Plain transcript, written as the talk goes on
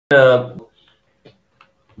Uh,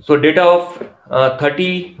 so data of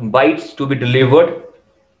 30 bytes to be delivered.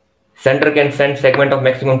 Sender can send segment of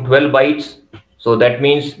maximum 12 bytes. So that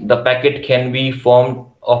means the packet can be formed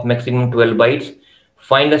of maximum 12 bytes.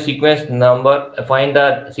 Find the sequence number. Find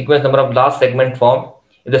the sequence number of last segment formed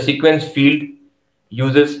if the sequence field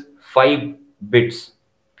uses 5 bits.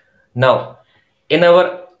 Now, in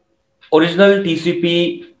our original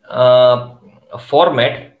TCP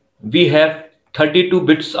format, we have 32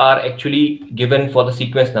 bits are actually given for the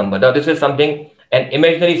sequence number. Now, this is something, an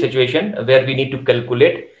imaginary situation where we need to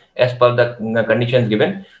calculate as per the conditions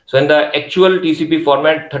given. So in the actual TCP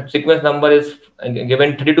format, sequence number is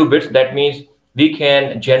given 32 bits. That means we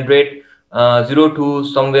can generate 0 to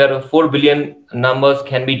somewhere 4 billion numbers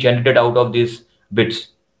can be generated out of these bits.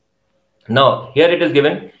 Now here it is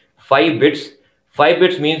given 5 bits. 5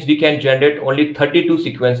 bits means we can generate only 32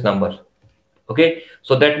 sequence numbers. Okay,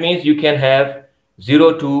 so that means you can have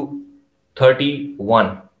 0 to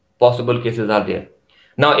 31 possible cases are there.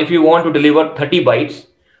 Now if you want to deliver 30 bytes,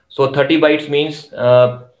 so 30 bytes means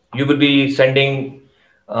you will be sending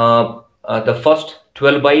the first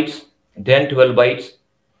 12 bytes, then 12 bytes,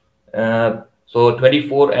 so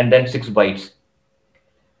 24, and then 6 bytes.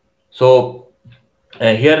 So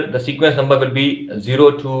here the sequence number will be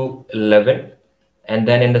 0 to 11, and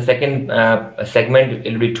then in the second segment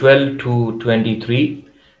it will be 12 to 23,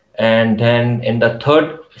 and then in the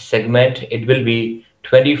third segment it will be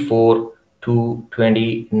 24 to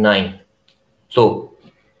 29. So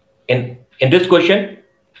in this question,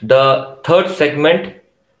 the third segment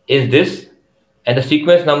is this, and the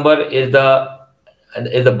sequence number is the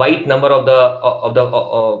byte number of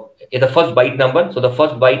the is the first byte number. So the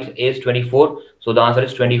first byte is 24. So the answer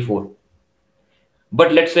is 24.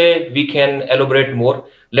 But let's say we can elaborate more.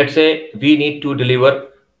 Let's say we need to deliver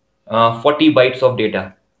 40 bytes of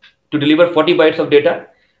data. To deliver 40 bytes of data,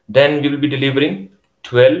 then we will be delivering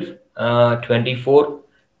 12, 24,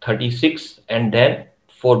 36, and then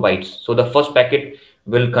 4 bytes. So the first packet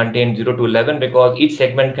will contain 0 to 11 because each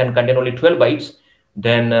segment can contain only 12 bytes.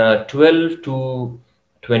 Then 12 to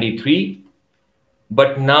 23.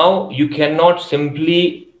 But now you cannot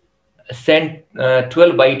simply send 12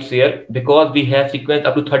 bytes here because we have sequence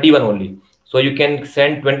up to 31 only. So you can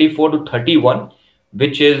send 24 to 31,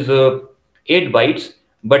 which is 8 bytes,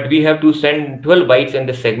 but we have to send 12 bytes in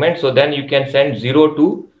this segment. So then you can send 0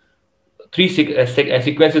 to 3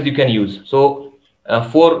 sequences you can use. So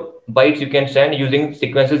 4 bytes you can send using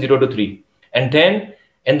sequences 0 to 3. And then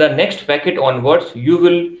in the next packet onwards, you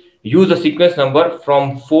will use a sequence number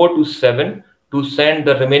from 4 to 7 to send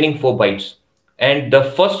the remaining 4 bytes. And the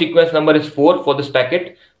first sequence number is 4 for this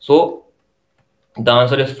packet. So the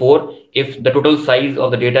answer is 4 if the total size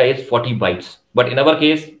of the data is 40 bytes. But in our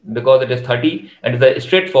case, because it is 30, and it is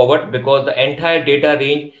straightforward because the entire data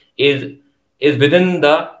range is within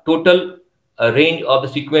the total range of the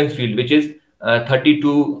sequence field, which is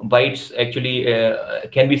 32 bytes actually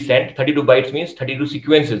can be sent. 32 bytes means 32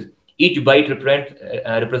 sequences. Each byte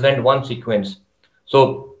represent one sequence.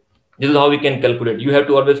 So this is how we can calculate. You have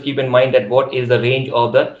to always keep in mind that what is the range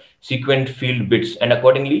of the sequence field bits, and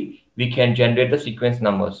accordingly we can generate the sequence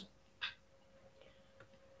numbers.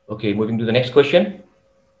 Okay, moving to the next question.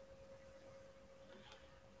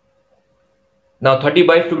 Now 30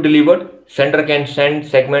 bytes to be delivered. Sender can send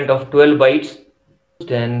segment of 12 bytes.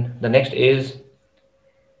 Then the next is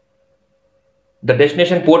the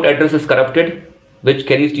destination port address is corrupted, which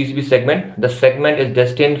carries TCP segment. The segment is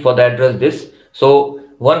destined for the address this. So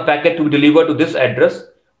one packet to be delivered to this address,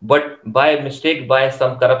 but by mistake, by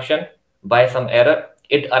some corruption, by some error,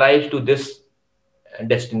 it arrives to this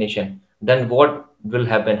destination. Then what will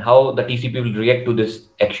happen? How the TCP will react to this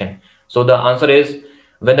action? So the answer is,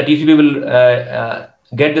 when the TCP will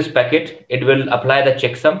get this packet, it will apply the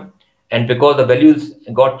checksum, and because the values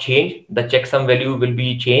got changed, the checksum value will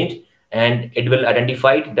be changed, and it will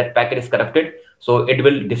identify that packet is corrupted. So it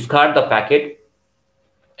will discard the packet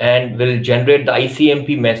and will generate the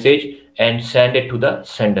ICMP message and send it to the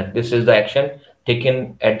sender. This is the action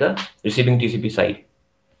taken at the receiving TCP side.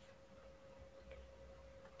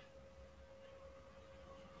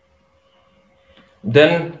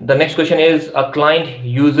 Then the next question is, a client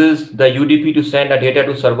uses the UDP to send a data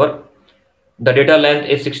to server. The data length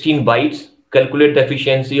is 16 bytes. Calculate the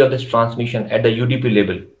efficiency of this transmission at the UDP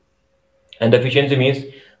level. And the efficiency means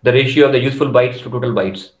the ratio of the useful bytes to total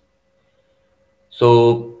bytes.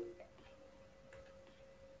 So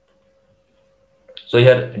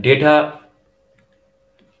here data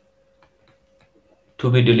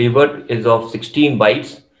to be delivered is of 16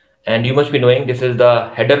 bytes, and you must be knowing this is the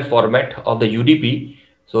header format of the UDP.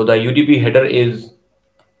 So the UDP header is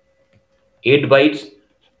 8 bytes.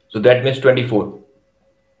 So that means 24.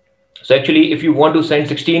 So actually, if you want to send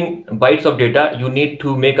 16 bytes of data, you need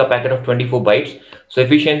to make a packet of 24 bytes. So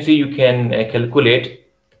efficiency you can calculate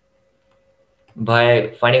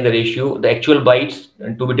by finding the ratio, the actual bytes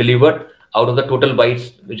to be delivered out of the total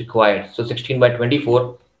bytes required. So 16 by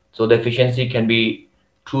 24. So the efficiency can be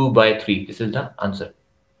 2 by 3. This is the answer.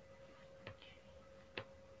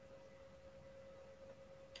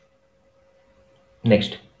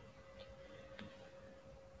 Next.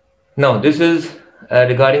 Now this is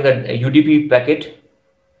regarding the UDP packet.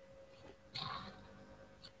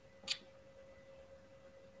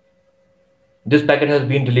 This packet has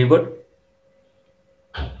been delivered,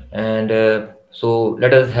 and so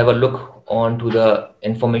let us have a look on to the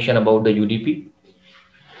information about the UDP.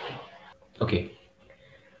 Okay,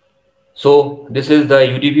 so this is the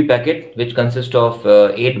UDP packet, which consists of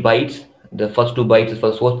 8 bytes. The first 2 bytes is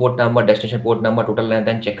for source port number, destination port number, total length,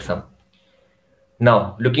 and checksum.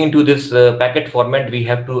 Now, looking into this packet format, we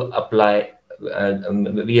have to apply,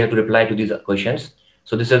 we have to reply to these questions.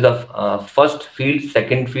 So this is the first field,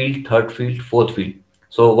 second field, third field, fourth field.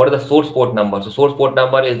 So what are the source port number? So source port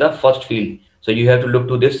number is the first field. So you have to look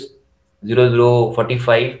to this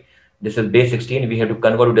 0045. This is base 16. We have to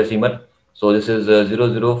convert to decimal. So this is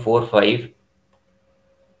 0045.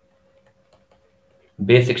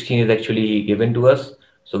 Base 16 is actually given to us.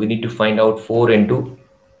 So we need to find out 4 into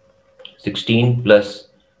 16 plus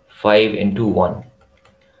 5 into 1.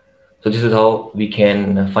 So this is how we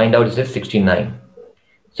can find out. This is 69.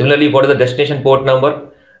 Similarly, what is the destination port number?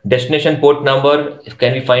 Destination port number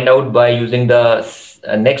can be find out by using the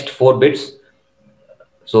next 4 bits.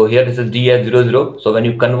 So here this is D as 00. So when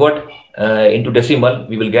you convert into decimal,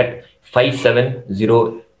 we will get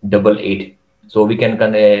 57088. So we can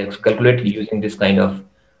calculate using this kind of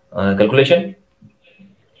calculation.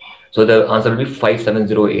 So the answer will be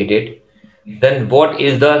 57088. Then what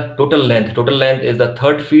is the total length? Total length is the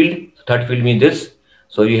third field. Third field means this.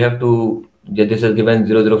 So you have to, this is given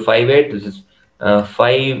 0058. This is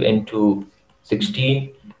 5 into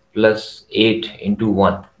 16 plus 8 into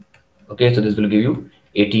 1. Okay, so this will give you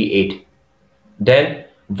 88. Then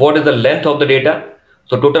what is the length of the data?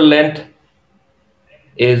 So total length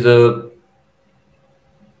is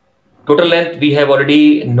total length we have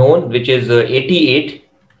already known, which is 88.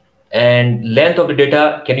 And length of the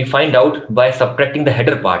data can you find out by subtracting the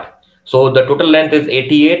header part. So the total length is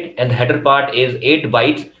 88 and the header part is 8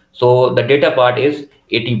 bytes. So the data part is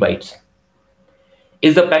 80 bytes.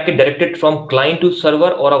 Is the packet directed from client to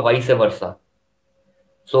server or a vice versa?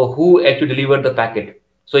 So who actually delivered the packet?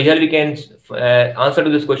 So here we can answer to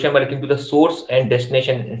this question by looking to the source and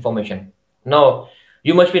destination information. Now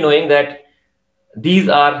you must be knowing that these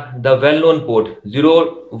are the well-known port.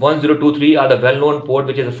 01023 are the well-known port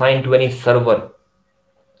which is assigned to any server.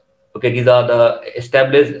 Okay, these are the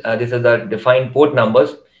established, this is the defined port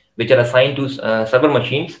numbers which are assigned to server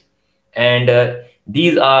machines, and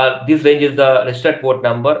this range is the registered port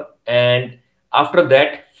number, and after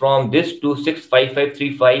that from this to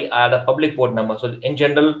 65535 are the public port number. So in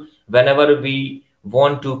general, whenever we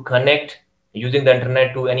want to connect using the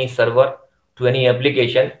internet to any server, to any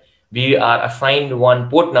application, we are assigned one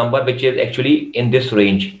port number which is actually in this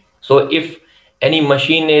range. So if any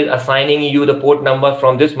machine is assigning you the port number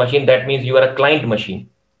from this machine, that means you are a client machine.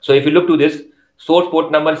 So if you look to this, source port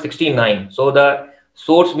number 69. So the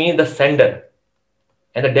source means the sender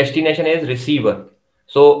and the destination is receiver.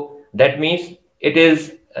 So that means it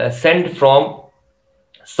is sent from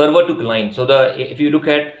server to client. So if you look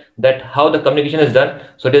at that how the communication is done,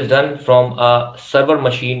 so it is done from a server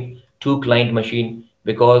machine to client machine,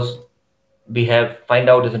 because we have find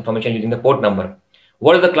out this information using the port number.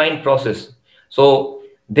 What is the client process? So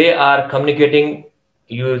they are communicating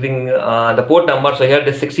using the port number. So here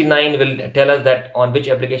the 69 will tell us that on which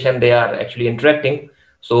application they are actually interacting.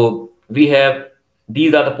 So we have,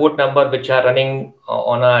 these are the port number which are running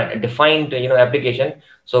on a defined application.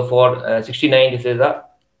 So for 69, this is a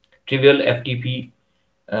trivial FTP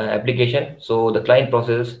application. So the client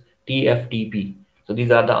process TFTP. So these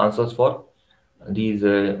are the answers for these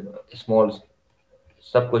small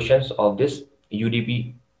sub questions of this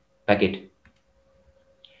UDP packet.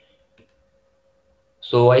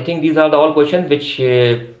 So I think these are the all questions which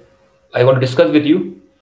I want to discuss with you.